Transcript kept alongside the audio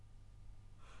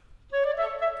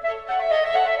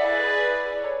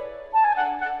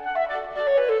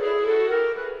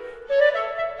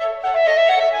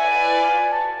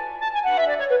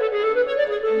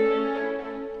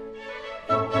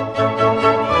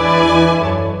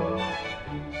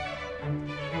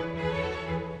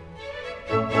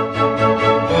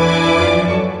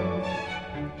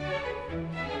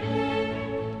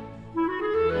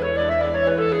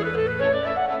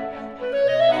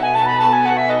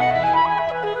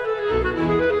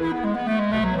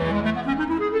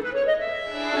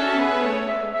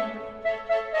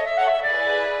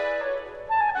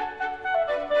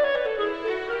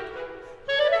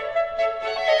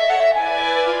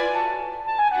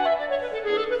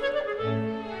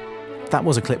That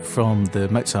was a clip from the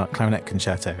Mozart Clarinet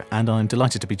Concerto, and I'm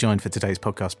delighted to be joined for today's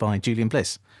podcast by Julian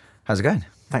Bliss. How's it going?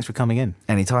 Thanks for coming in.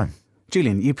 Anytime.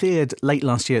 Julian, you appeared late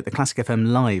last year at the Classic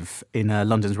FM Live in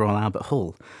London's Royal Albert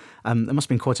Hall. It must have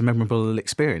been quite a memorable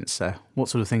experience. What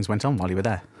sort of things went on while you were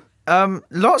there?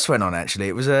 Lots went on, actually.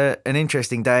 It was an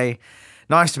interesting day.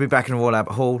 Nice to be back in the Royal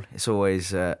Albert Hall. It's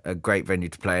always a great venue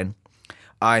to play in.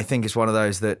 I think it's one of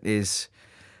those that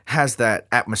has that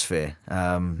atmosphere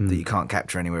that you can't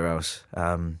capture anywhere else.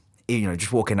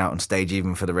 Just walking out on stage,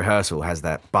 even for the rehearsal, has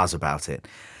that buzz about it.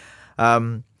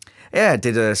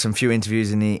 Did some few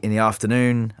interviews in the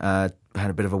afternoon. Had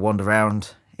a bit of a wander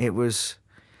around. It was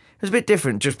a bit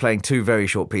different, just playing two very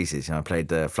short pieces. I played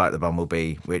the Flight of the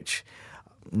Bumblebee, which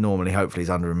normally, hopefully, is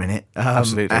under a minute.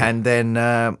 Absolutely. And then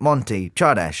Monty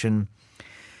Chardash, and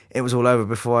it was all over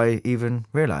before I even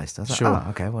realised. I was like, sure.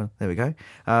 Okay, well, there we go.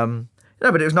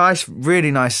 But it was nice,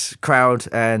 really nice crowd,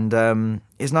 and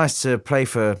it's nice to play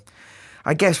for,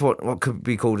 I guess, what could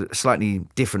be called a slightly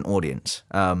different audience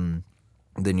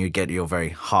than you'd get at your very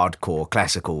hardcore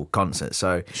classical concert.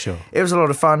 So sure. It was a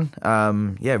lot of fun.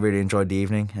 Really enjoyed the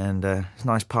evening, and it's a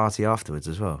nice party afterwards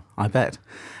as well. I bet.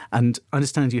 And I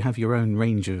understand you have your own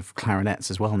range of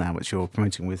clarinets as well now, which you're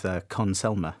promoting with Con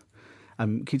Selma.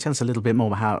 Can you tell us a little bit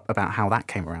more about how that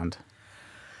came around?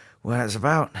 Well, it's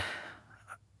about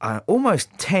almost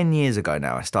 10 years ago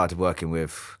now, I started working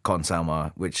with Con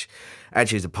Selma, which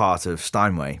actually is a part of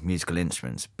Steinway Musical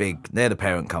Instruments. They're the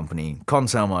parent company. Con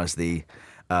Selma is the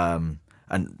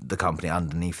company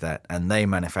underneath that, and they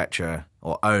manufacture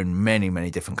or own many,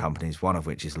 many different companies, one of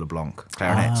which is LeBlanc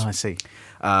Clarinets. Ah, I see.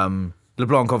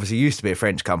 LeBlanc obviously used to be a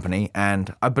French company,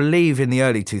 and I believe in the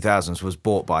early 2000s was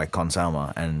bought by Con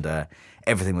Selma, and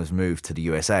everything was moved to the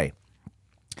USA.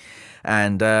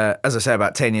 And as I say,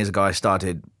 about 10 years ago, I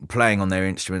started playing on their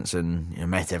instruments and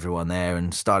met everyone there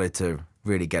and started to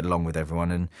really get along with everyone.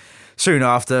 And soon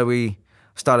after, we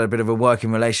started a bit of a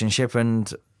working relationship,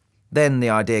 and then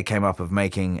the idea came up of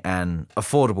making an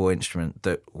affordable instrument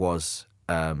that was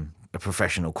a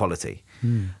professional quality,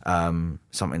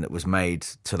 something that was made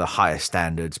to the highest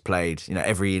standards, played,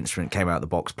 every instrument came out of the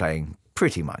box playing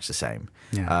pretty much the same,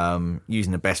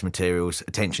 using the best materials,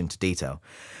 attention to detail.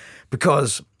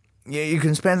 Because you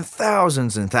can spend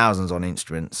thousands and thousands on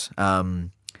instruments.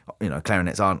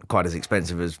 Clarinets aren't quite as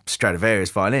expensive as Stradivarius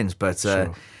violins, but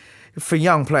sure. For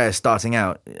young players starting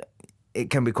out, it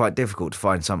can be quite difficult to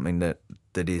find something that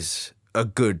is a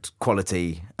good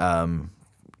quality,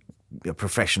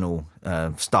 professional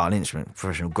style instrument,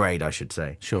 professional grade, I should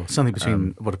say. Sure, something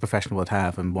between what a professional would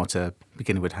have and what a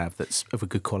beginner would have that's of a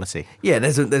good quality. Yeah,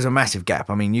 there's a massive gap.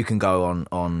 I mean, you can go on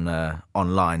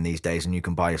online these days and you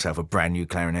can buy yourself a brand new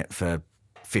clarinet for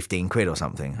 15 quid or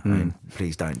something. I mean,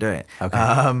 please don't do it.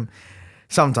 Okay.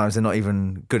 Sometimes they're not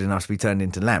even good enough to be turned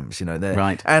into lamps,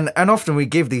 Right. And often we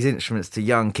give these instruments to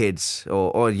young kids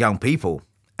or young people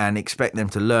and expect them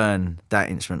to learn that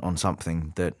instrument on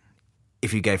something that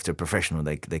if you gave to a professional,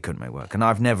 they couldn't make work. And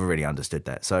I've never really understood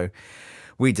that. So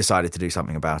we decided to do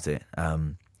something about it.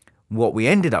 What we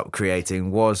ended up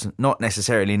creating was not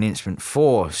necessarily an instrument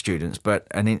for students, but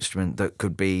an instrument that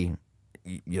could be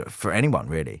for anyone,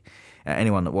 really.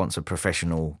 Anyone that wants a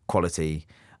professional quality,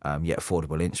 yet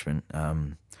affordable instrument.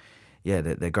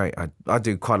 They're great. I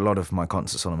do quite a lot of my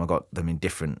concerts on them. I got them in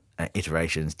different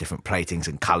iterations, different platings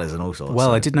and colours and all sorts.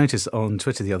 Well, I did notice on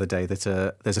Twitter the other day that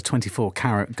there's a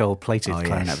 24-carat gold-plated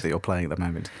clarinet that you're playing at the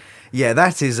moment. Yeah,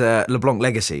 that is LeBlanc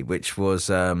Legacy, which was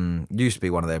used to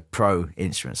be one of their pro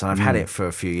instruments, and I've had it for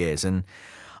a few years. And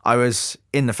I was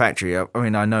in the factory. I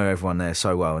mean, I know everyone there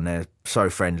so well, and they're so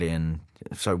friendly and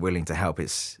so willing to help.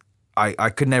 I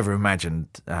could never imagine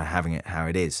having it how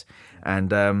it is,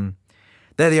 and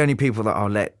they're the only people that I'll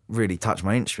let really touch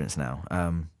my instruments now.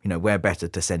 We're better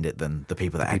to send it than the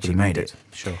people that actually made it.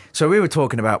 Sure. So we were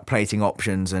talking about plating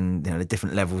options and the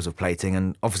different levels of plating,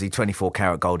 and obviously 24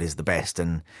 karat gold is the best.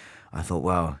 And I thought,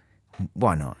 well,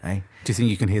 why not? Eh? Do you think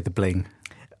you can hear the bling?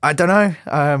 I don't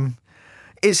know.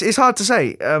 It's hard to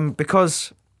say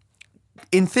because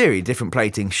in theory, different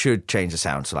plating should change the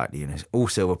sound slightly. All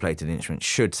silver-plated instruments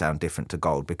should sound different to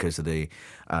gold because of the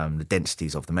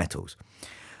densities of the metals.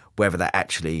 Whether that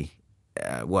actually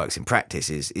works in practice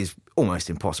is almost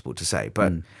impossible to say.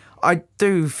 But I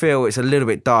do feel it's a little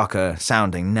bit darker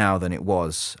sounding now than it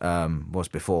was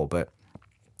before. But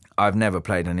I've never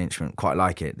played an instrument quite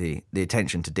like it. The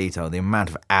attention to detail, the amount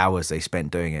of hours they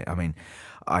spent doing it. I mean,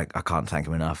 I can't thank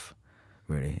them enough.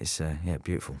 Really, it's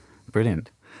beautiful.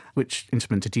 Brilliant. Which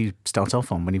instrument did you start off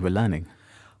on when you were learning?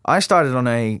 I started on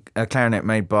a clarinet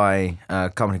made by a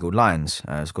company called Lyons.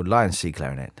 It's called Lyons C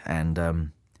Clarinet,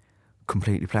 and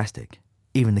completely plastic.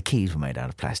 even the keys were made out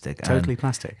of plastic. and Totally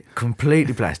plastic.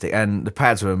 Completely plastic, and the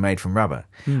pads were made from rubber.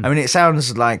 I mean, it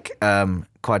sounds like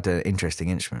quite an interesting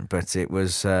instrument, but it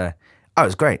was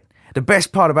great. The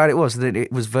best part about it was that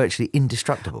it was virtually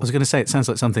indestructible. I was going to say, it sounds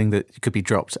like something that could be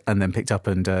dropped and then picked up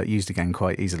and used again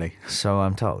quite easily. So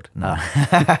I'm told. No.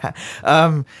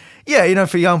 Yeah,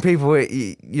 for young people,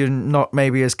 you're not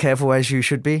maybe as careful as you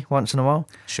should be once in a while.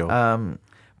 Sure.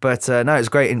 But no, it's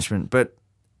a great instrument. But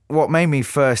what made me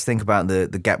first think about the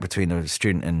gap between a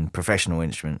student and professional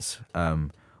instruments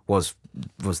was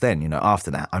then,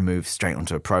 after that, I moved straight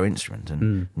onto a pro instrument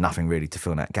and nothing really to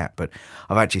fill that gap. But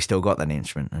I've actually still got that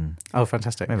instrument, and Oh,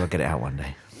 fantastic. maybe I'll get it out one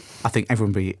day. I think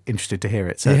everyone would be interested to hear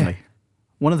it, certainly. Yeah.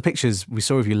 One of the pictures we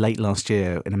saw of you late last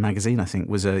year in a magazine, I think,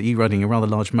 was you riding a rather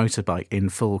large motorbike in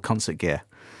full concert gear.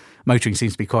 Motoring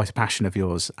seems to be quite a passion of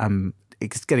yours.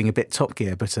 It's getting a bit Top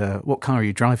Gear, but what car are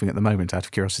you driving at the moment, out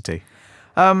of curiosity?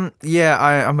 Yeah,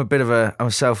 I'm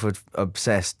a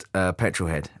self-obsessed petrol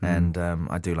head, and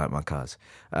I do like my cars.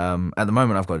 At the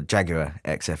moment, I've got a Jaguar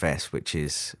XFS, which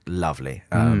is lovely.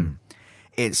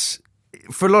 It's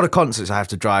for a lot of concerts, I have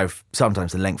to drive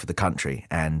sometimes the length of the country,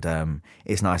 and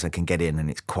it's nice. I can get in, and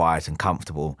it's quiet and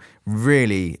comfortable.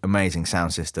 Really amazing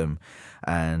sound system,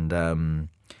 and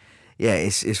yeah,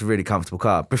 it's a really comfortable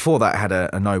car. Before that, I had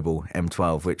a Noble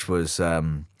M12, which was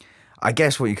I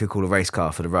guess what you could call a race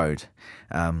car for the road.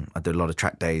 I did a lot of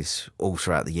track days all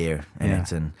throughout the year in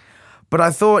it, but I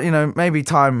thought, maybe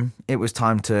it was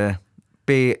time to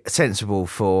be sensible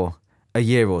for a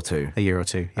year or two. A year or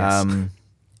two, yes.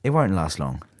 It won't last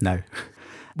long. No.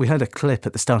 We heard a clip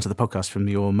at the start of the podcast from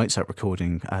your Mozart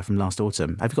recording from last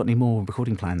autumn. Have you got any more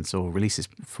recording plans or releases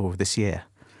for this year?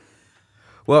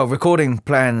 Well, recording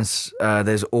plans,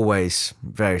 there's always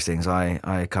various things.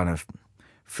 I kind of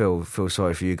feel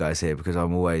sorry for you guys here, because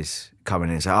I'm always coming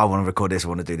in and saying, I want to record this, I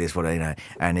want to do this,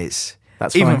 and it's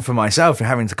That's even fine. for myself,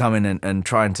 having to come in and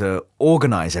trying to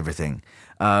organise everything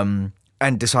and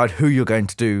decide who you're going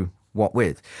to do what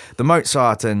with. The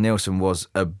Mozart and Nielsen was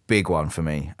a big one for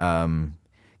me,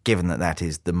 given that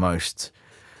is the most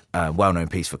well-known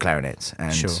piece for clarinets,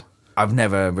 and Sure. I've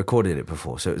never recorded it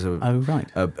before, so it was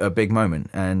a big moment,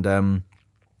 and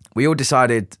we all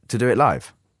decided to do it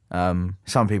live.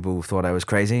 Some people thought I was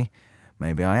crazy.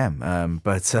 Maybe I am.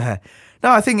 But no,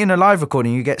 I think in a live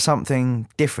recording, you get something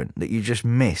different that you just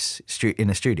miss in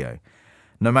a studio,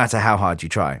 no matter how hard you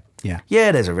try. Yeah.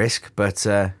 Yeah, there's a risk, but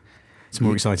It's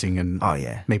more exciting and oh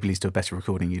yeah, maybe leads to a better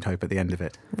recording, you'd hope, at the end of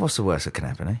it. what's the worst that can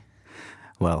happen, eh?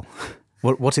 Well,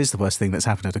 what is the worst thing that's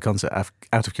happened at a concert,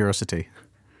 out of curiosity?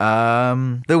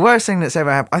 The worst thing that's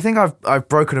ever happened, I think I've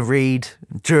broken a reed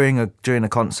during a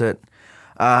concert.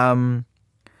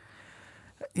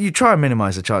 You try and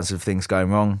minimise the chances of things going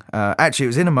wrong. Actually, it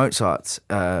was in a Mozart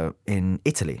in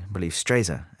Italy, I believe,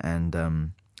 Stresa, and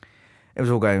it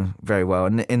was all going very well.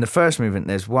 And in the first movement,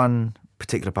 there's one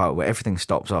particular part where everything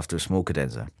stops after a small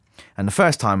cadenza. And the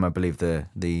first time, I believe, the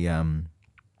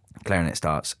clarinet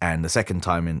starts, and the second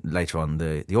time later on,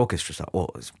 the orchestra starts, or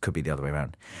it could be the other way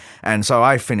around. And so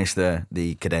I finished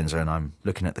the cadenza, and I'm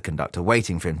looking at the conductor,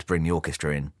 waiting for him to bring the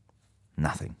orchestra in.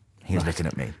 Nothing. He was looking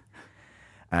at me.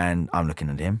 And I'm looking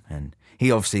at him, and he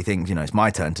obviously thinks, it's my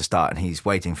turn to start, and he's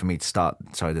waiting for me to start.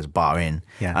 So there's a bar in,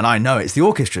 Yeah. and I know it's the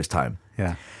orchestra's time.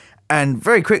 Yeah. And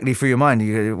very quickly through your mind,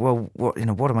 you go, well,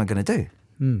 what am I going to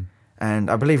do?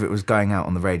 And I believe it was going out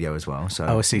on the radio as well. So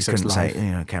Oh, I see. you So it's couldn't live.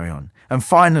 say, carry on. And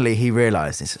finally, he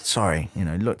realised. He said, sorry.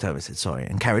 Looked over, said sorry,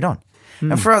 and carried on.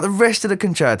 And throughout the rest of the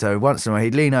concerto, once in a while,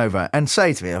 he'd lean over and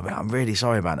say to me, I'm really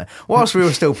sorry about that, whilst we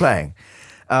were still playing.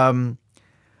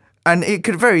 And it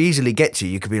could very easily get to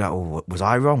you. You could be like, oh, was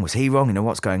I wrong? Was he wrong?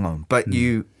 What's going on? But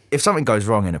if something goes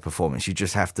wrong in a performance, you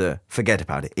just have to forget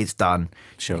about it. It's done.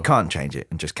 Sure. You can't change it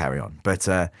and just carry on. But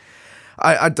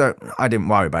I didn't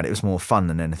worry about it. It was more fun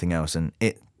than anything else. And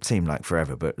it seemed like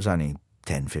forever, but it was only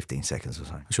 10, 15 seconds or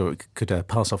so. I'm sure it could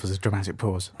pass off as a dramatic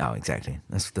pause. Oh, exactly.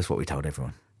 That's what we told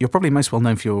everyone. You're probably most well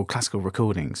known for your classical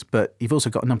recordings, but you've also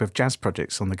got a number of jazz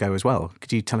projects on the go as well.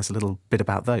 Could you tell us a little bit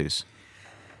about those?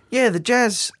 Yeah, the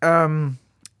jazz kind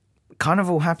of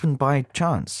all happened by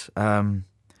chance. I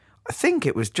think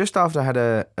it was just after I had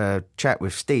a chat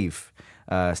with Steve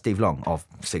Long of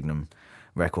Signum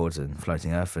Records and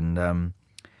Floating Earth, and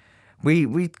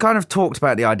we kind of talked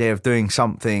about the idea of doing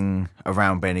something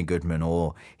around Benny Goodman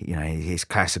or his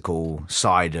classical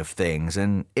side of things,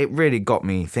 and it really got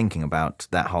me thinking about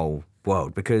that whole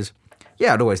world because.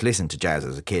 Yeah, I'd always listened to jazz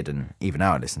as a kid, and even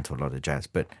now I listen to a lot of jazz,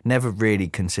 but never really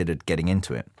considered getting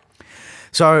into it.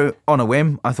 So, on a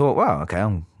whim, I thought, well, okay, I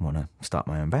want to start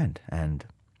my own band. And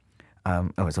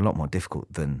it's a lot more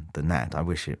difficult than that. I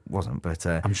wish it wasn't, but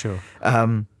I'm sure.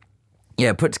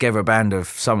 put together a band of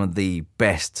some of the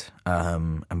best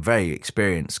and very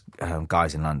experienced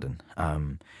guys in London.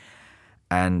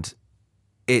 And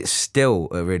it's still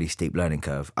a really steep learning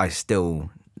curve.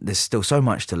 There's still so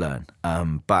much to learn.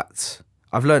 But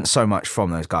I've learned so much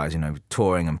from those guys,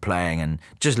 touring and playing and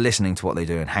just listening to what they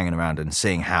do and hanging around and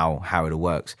seeing how it all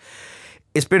works.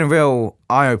 It's been a real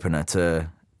eye-opener to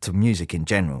music in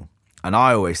general. And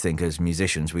I always think as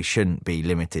musicians, we shouldn't be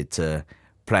limited to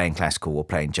playing classical or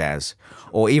playing jazz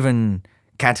or even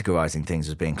categorizing things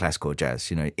as being classical or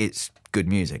jazz. It's good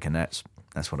music, and that's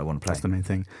what I want to play. That's the main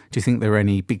thing. Do you think there are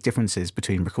any big differences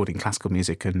between recording classical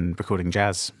music and recording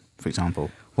jazz, for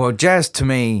example? Well, jazz to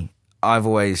me,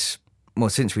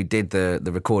 since we did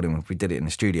the recording, we did it in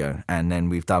the studio, and then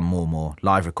we've done more and more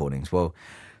live recordings. Well,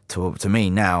 to me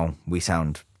now, we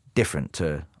sound different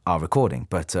to our recording,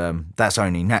 but that's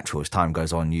only natural. As time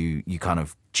goes on, you kind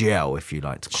of gel, if you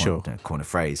like to coin a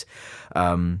phrase.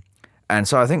 And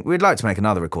so I think we'd like to make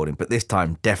another recording, but this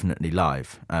time definitely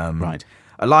live. Right.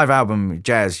 A live album,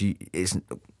 jazz, it's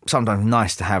sometimes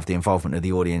nice to have the involvement of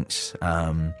the audience,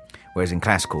 whereas in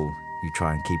classical, you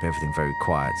try and keep everything very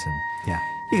quiet, and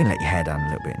you can let your hair down a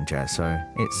little bit in jazz. So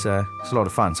it's a lot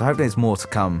of fun. So I hope there's more to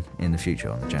come in the future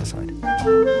on the jazz side.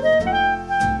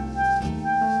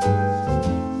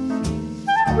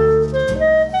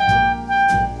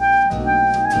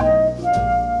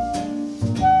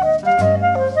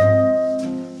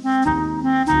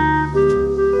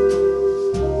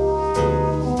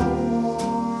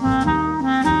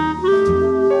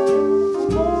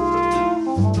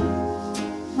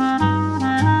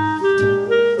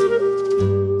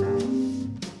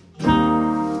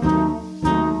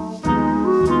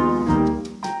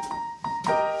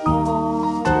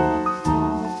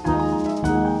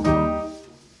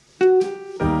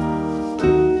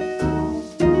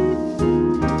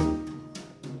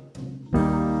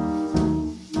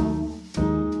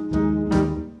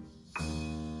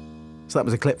 So that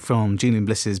was a clip from Julian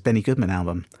Bliss's Benny Goodman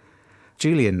album.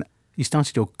 Julian, you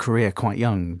started your career quite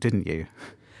young, didn't you?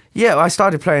 Yeah, I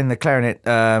started playing the clarinet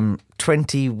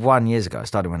 21 years ago. I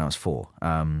started when I was 4.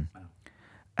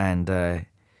 And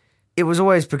it was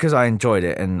always because I enjoyed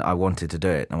it and I wanted to do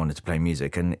it. I wanted to play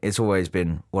music, and it's always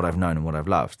been what I've known and what I've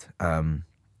loved.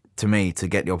 To me, to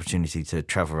get the opportunity to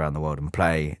travel around the world and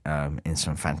play in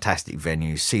some fantastic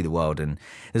venues, see the world, and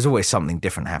there's always something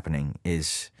different happening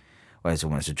it's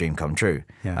almost a dream come true.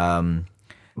 Yeah.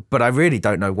 But I really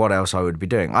don't know what else I would be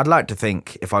doing. I'd like to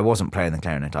think if I wasn't playing the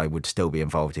clarinet, I would still be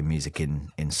involved in music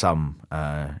in some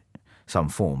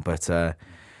form. But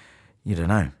you don't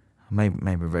know.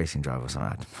 Maybe a racing driver or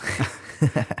something.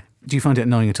 Do you find it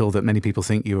annoying at all that many people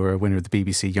think you were a winner of the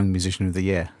BBC Young Musician of the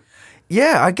Year?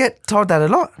 Yeah, I get told that a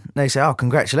lot. They say, "Oh,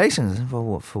 congratulations." For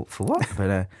what?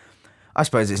 But I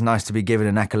suppose it's nice to be given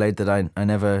an accolade that I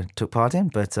never took part in.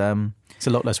 But it's a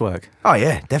lot less work. Oh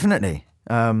yeah, definitely.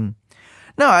 No,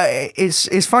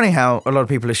 it's funny how a lot of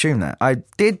people assume that. I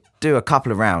did do a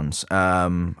couple of rounds,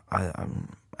 and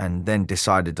then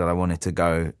decided that I wanted to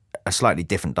go a slightly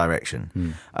different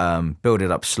direction, build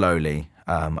it up slowly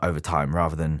over time,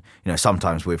 rather than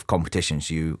sometimes with competitions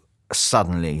you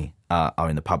suddenly are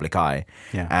in the public eye.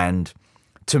 Yeah. And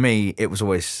to me, it was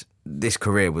always. This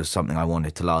career was something I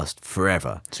wanted to last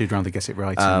forever. So you'd rather get it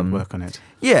right and work on it?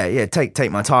 Yeah.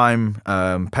 Take my time,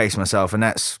 pace myself, and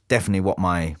that's definitely what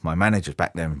my managers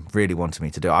back then really wanted me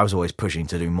to do. I was always pushing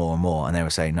to do more and more, and they were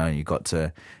saying, "No, you got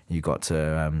to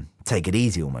take it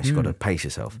easy almost. You got to pace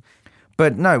yourself."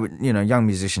 But no, Young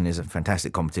Musician is a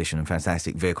fantastic competition and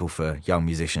fantastic vehicle for young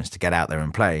musicians to get out there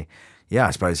and play. Yeah,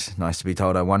 I suppose it's nice to be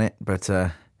told I won it, but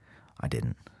I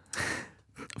didn't.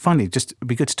 Finally, just it'd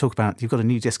be good to talk about, you've got a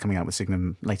new disc coming out with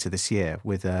Signum later this year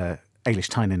with Ailish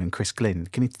Tynan and Chris Glynn.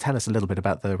 Can you tell us a little bit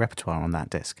about the repertoire on that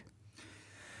disc?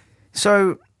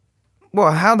 So,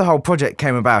 how the whole project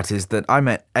came about is that I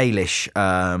met Ailish.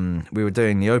 We were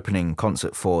doing the opening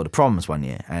concert for the Proms one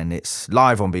year, and it's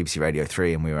live on BBC Radio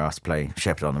 3, and we were asked to play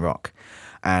Shepherd on the Rock.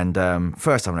 And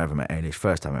first time I ever met Ailish,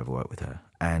 first time I ever worked with her.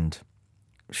 And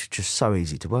she's just so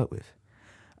easy to work with.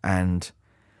 And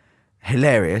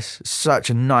hilarious, such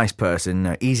a nice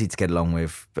person, easy to get along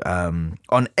with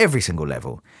on every single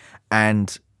level,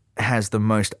 and has the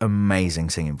most amazing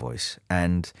singing voice.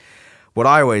 And what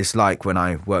I always like when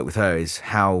I work with her is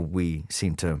how we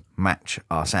seem to match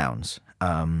our sounds.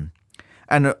 And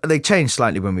they change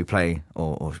slightly when we play,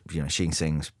 or she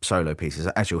sings solo pieces,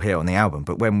 as you'll hear on the album.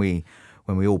 But when we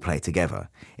all play together,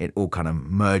 it all kind of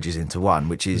merges into one,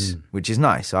 which is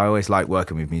nice. I always like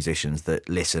working with musicians that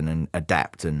listen and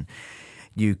adapt, and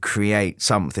you create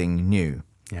something new,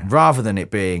 rather than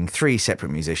it being 3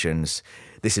 separate musicians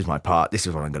this is my part, this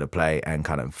is what I'm going to play, and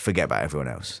kind of forget about everyone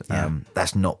else. Yeah.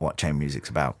 That's not what chamber music's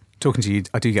about. Talking to you,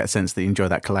 I do get a sense that you enjoy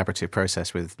that collaborative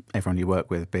process with everyone you work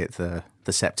with, be it the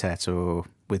septet or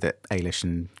with it Ailish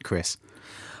and Chris.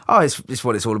 Oh, it's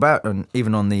what it's all about. And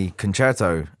even on the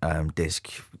concerto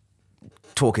disc,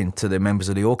 talking to the members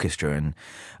of the orchestra, and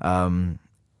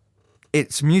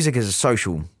it's music as a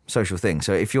social thing.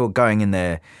 So if you're going in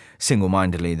there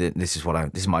single-mindedly, that this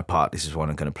is my part, this is what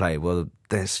I'm going to play, well,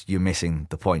 you're missing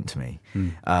the point to me.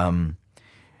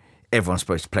 Everyone's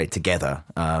supposed to play together,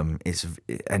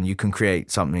 and you can create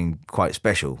something quite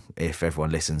special if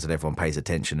everyone listens and everyone pays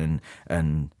attention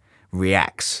and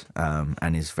reacts,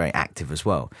 and is very active as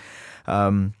well.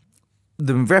 The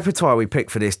repertoire we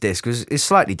picked for this disc is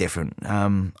slightly different.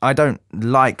 I don't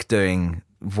like doing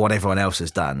what everyone else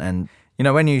has done, and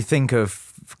when you think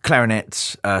of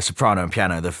clarinet, soprano, and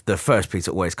piano, the first piece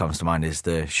that always comes to mind is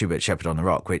the Schubert Shepherd on the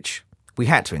Rock, which we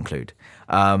had to include.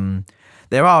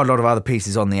 There are a lot of other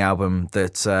pieces on the album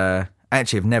that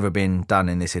actually have never been done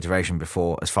in this iteration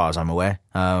before, as far as I'm aware.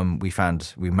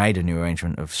 We made a new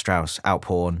arrangement of Strauss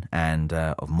Alphorn and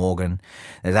of Morgan.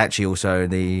 There's actually also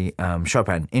the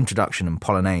Chopin Introduction and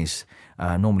Polonaise,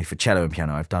 normally for cello and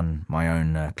piano. I've done my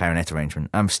own clarinet arrangement.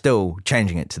 I'm still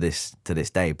changing it to this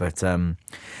day, but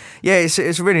it's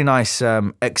a really nice,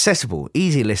 accessible,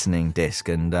 easy listening disc,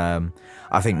 and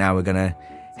I think now we're going to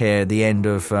hear the end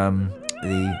of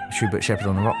the Schubert Shepherd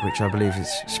on the Rock, which I believe is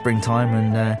springtime,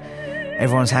 and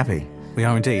everyone's happy. We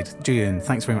are indeed. Julian,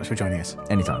 thanks very much for joining us.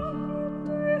 Anytime.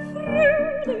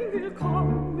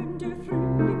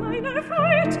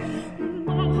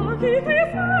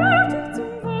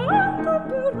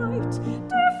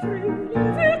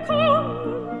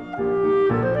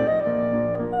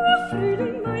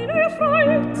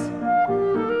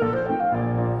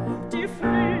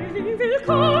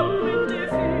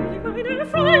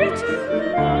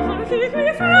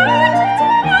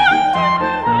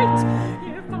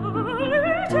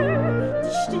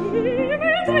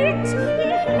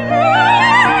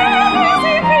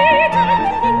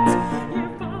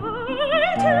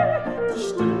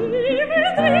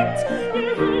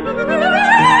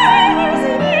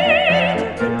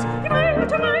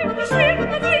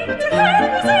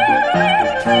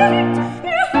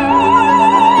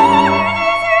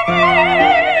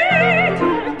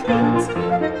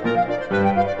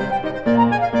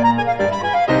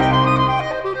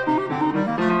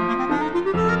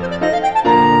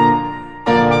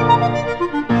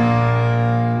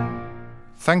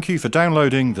 Thank you for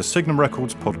downloading the Signum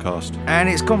Records podcast. And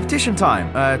it's competition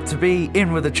time. To be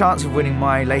in with a chance of winning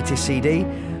my latest CD,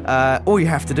 all you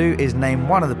have to do is name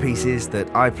one of the pieces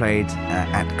that I played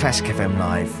at Classic FM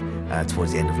Live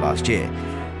towards the end of last year.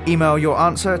 Email your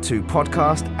answer to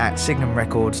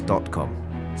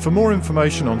podcast@signumrecords.com. For more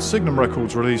information on Signum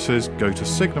Records releases, go to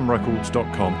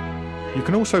signumrecords.com. You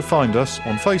can also find us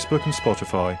on Facebook and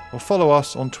Spotify, or follow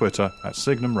us on Twitter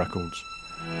 @Signum Records.